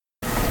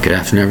Good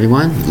afternoon,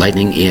 everyone.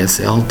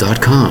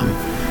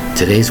 LightningESL.com.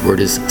 Today's word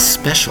is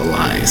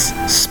specialize.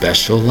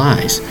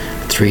 Specialize.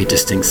 3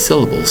 distinct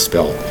syllables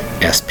spelled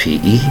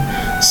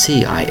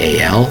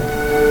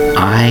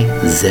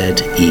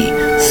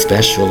S-P-E-C-I-A-L-I-Z-E.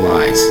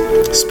 Specialize.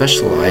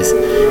 Specialize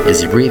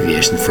is the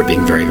abbreviation for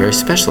being very, very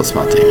specialist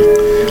about something.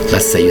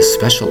 Let's say you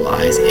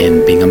specialize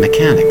in being a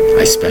mechanic.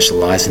 I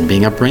specialize in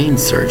being a brain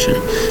surgeon.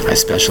 I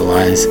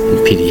specialize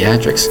in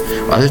pediatrics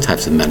or other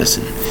types of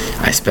medicine.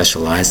 I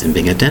specialize in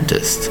being a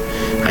dentist.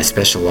 I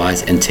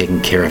specialize in taking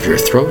care of your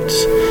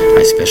throats.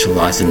 I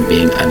specialize in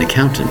being an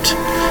accountant.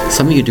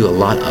 Some of you do a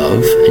lot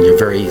of, and you're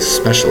very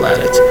special at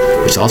it,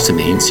 which also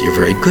means you're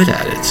very good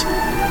at it.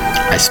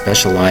 I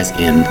specialize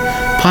in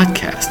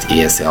podcast,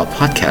 ESL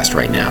podcast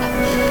right now.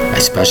 I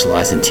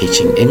specialize in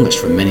teaching English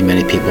for many,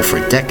 many people for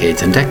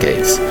decades and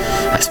decades.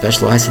 I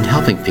specialize in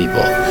helping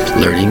people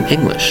learning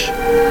English.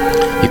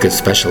 You could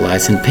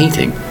specialize in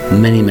painting.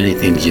 Many, many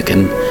things. You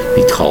can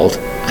be called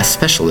a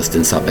specialist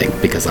in something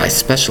because I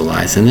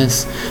specialize in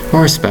this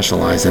or I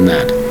specialize in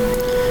that.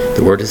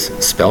 The word is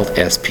spelled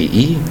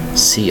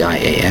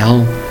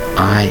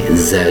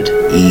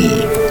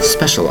S-P-E-C-I-A-L-I-Z-E.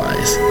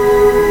 Specialize.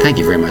 Thank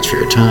you very much for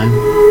your time.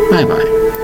 Bye-bye.